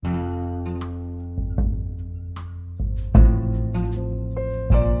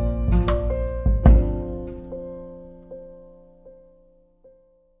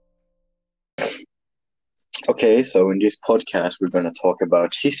Okay, so in this podcast, we're going to talk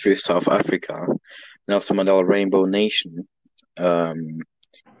about history of South Africa, Nelson Mandela Rainbow Nation, um,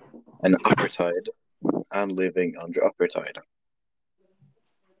 and apartheid, and living under apartheid.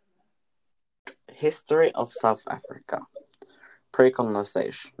 History of South Africa.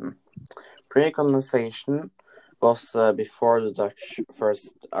 Pre-colonization. Pre-colonization was before the Dutch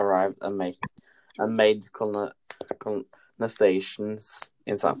first arrived and made colonizations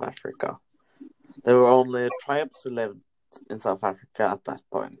in South Africa. There were only tribes who lived in South Africa at that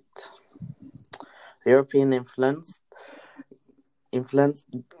point. The European influence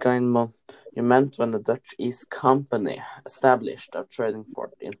gained monument when the Dutch East Company established a trading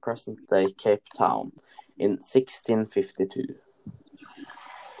port in present-day Cape Town in 1652.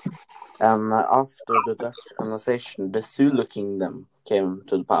 And after the Dutch colonization, the Zulu Kingdom came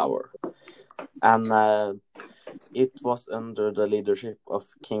to the power. And it was under the leadership of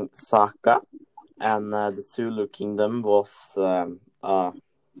King Saka. And the Zulu Kingdom was a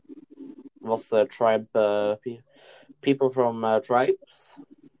tribe, people from tribes.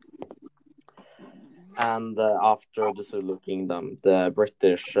 And after the Zulu Kingdom, the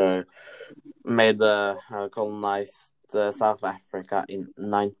British colonized South Africa in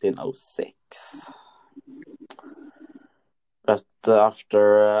 1906. But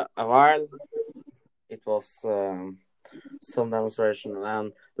after a while, it was some demonstration,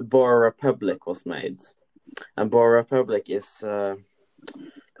 and the Boer Republic was made. And Boer Republic is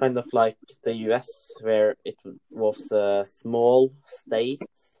kind of like the US, where it was small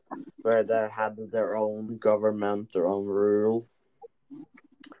states where they had their own government, their own rule.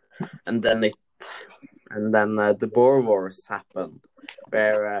 And then the Boer Wars happened,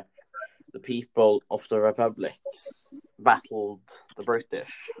 where the people of the republic battled the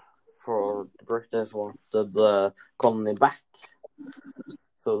British, for the British wanted the colony back.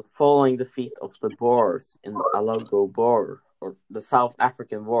 So following the defeat of the Boers in the Alago Boer, or the South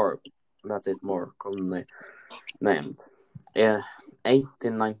African War, that is more commonly named, in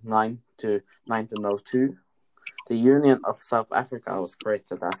 1899 to 1902, the Union of South Africa was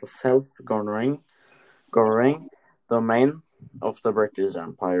created as a self-governing domain of the British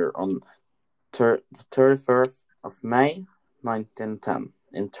Empire on the 31st of May 1910,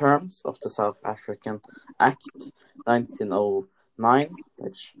 in terms of the South African Act 1909,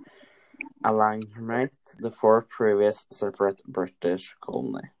 which amalgamated the four previous separate British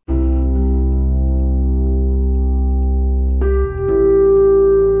colonies.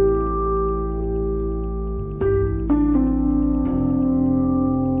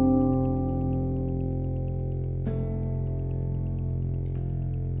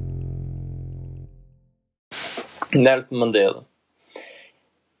 Nelson Mandela.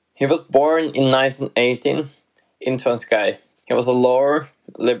 He was born in 1918 in Transkei. He was a lawyer,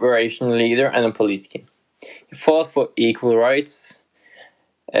 liberation leader, and a politician. He fought for equal rights,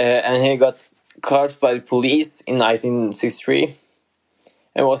 and he got caught by the police in 1963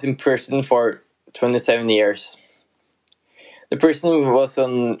 and was in prison for 27 years. The prison was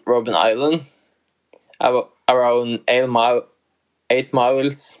on Robben Island, around 8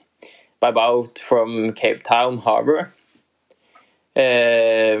 miles by boat from Cape Town Harbour.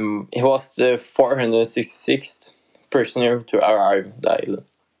 He was the 466th prisoner to arrive at the island.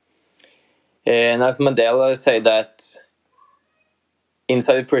 Nelson Mandela said that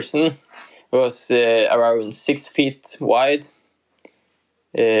inside the prison was around 6 feet wide,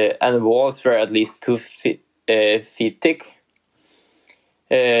 and the walls were at least 2 feet thick.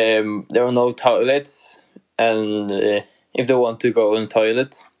 There were no toilets, and if they want to go in the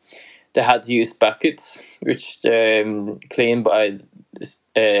toilet, they had to use buckets, which cleaned by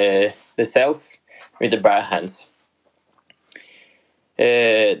themselves with their bare hands.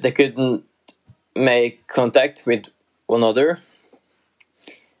 They couldn't make contact with one another,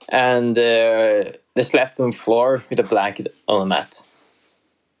 and they slept on the floor with a blanket on a mat.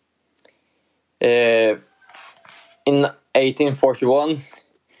 In 1841,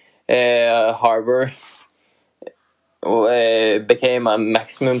 Harbour became a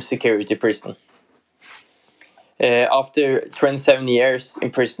maximum security prison. After 27 years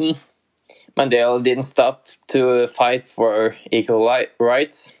in prison, Mandela didn't stop to fight for equal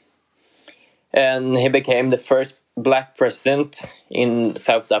rights, and he became the first black president in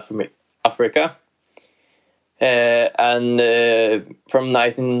South Africa. And from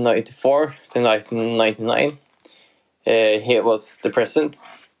 1994 to 1999, he was the president.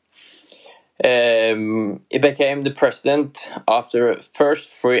 He became the president after the first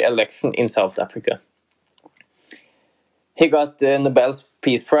free election in South Africa. He got the Nobel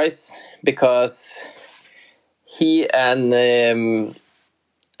Peace Prize because he and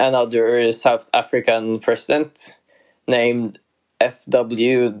another South African president named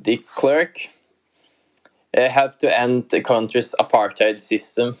F.W. de Klerk helped to end the country's apartheid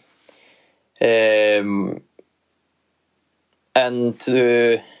system and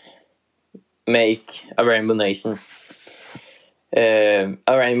to make a rainbow nation. A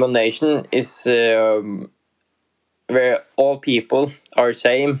rainbow nation is where all people are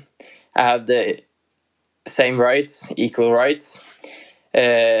same, have the same rights, equal rights,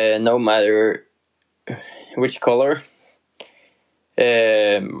 no matter which color.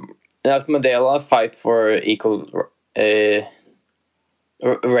 Nelson Mandela fight for equal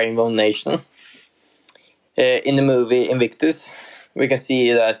rainbow nation. In the movie Invictus, we can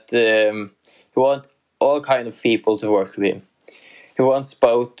see that he wants all kind of people to work with him. He wants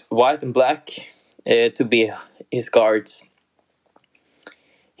both white and black to be his guards.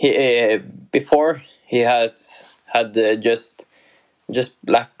 Before he had just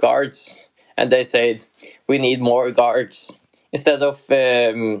black guards, and they said we need more guards. Instead of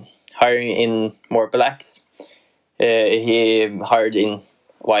hiring in more blacks, he hired in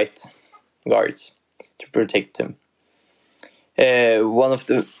white guards to protect him. One of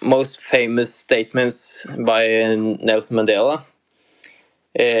the most famous statements by Nelson Mandela,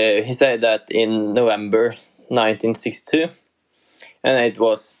 he said that in November 1962, and it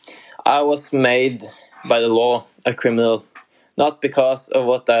was, "I was made by the law a criminal, not because of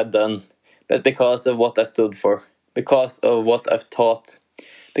what I had done, but because of what I stood for, because of what I've taught,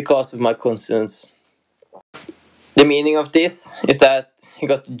 because of my conscience." The meaning of this is that he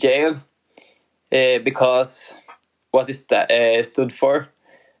got to jail because what he stood for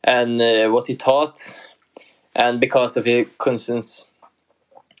and what he taught, and because of his conscience.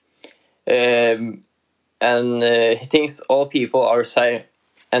 And he thinks all people are same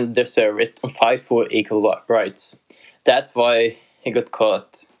and deserve it and fight for equal rights. That's why he got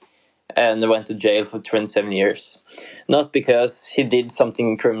caught and went to jail for 27 years. Not because he did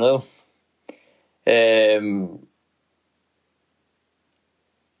something criminal.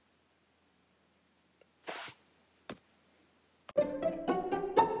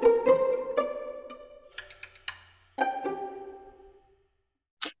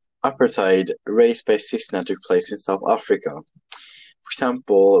 Apartheid, race-based system took place in South Africa. For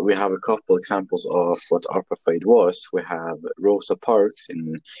example, we have a couple examples of what apartheid was. We have Rosa Parks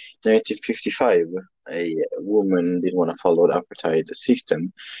in 1955. A woman didn't want to follow the apartheid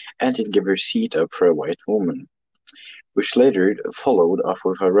system and didn't give her seat up for a white woman, which later followed up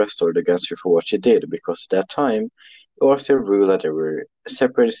with arrest order against her for what she did, because at that time it was a rule that there were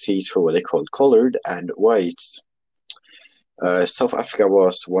separate seats for what they called colored and whites. South Africa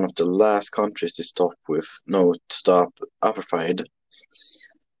was one of the last countries to stop apartheid.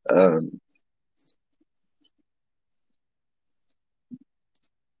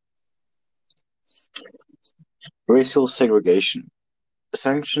 Racial segregation,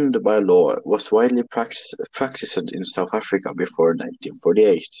 sanctioned by law, was widely practiced in South Africa before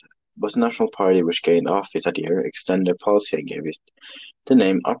 1948, but the National Party, which gained office that year, extended policy and gave it the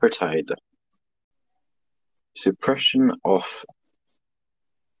name apartheid. Suppression of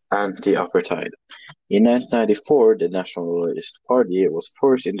anti-apartheid. In 1994, the Nationalist Party was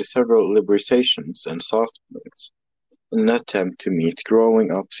forced into several liberalizations and softenings in an attempt to meet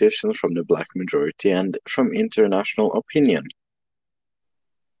growing opposition from the black majority and from international opinion.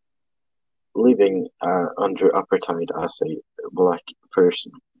 Living under apartheid as a black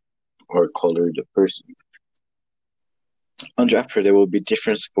person or colored person. Under apartheid, there will be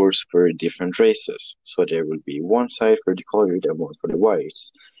different sports for different races. So there will be one side for the colored and one for the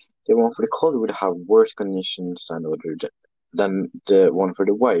whites. The one for the colored would have worse conditions than the one for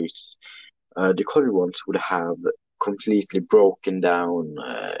the whites. The colored ones would have completely broken down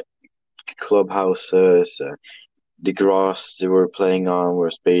clubhouses. The grass they were playing on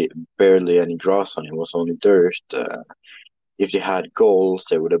was barely any grass on it. It was only dirt. If they had goals,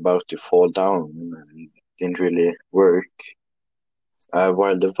 they were about to fall down and didn't really work.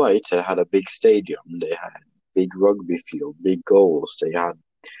 While the whites had a big stadium, they had big rugby field, big goals. They had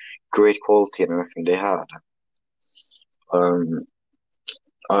great quality in everything they had.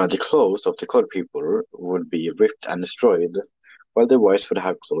 The clothes of the colored people would be ripped and destroyed, while the whites would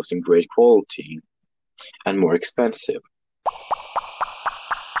have clothes in great quality and more expensive.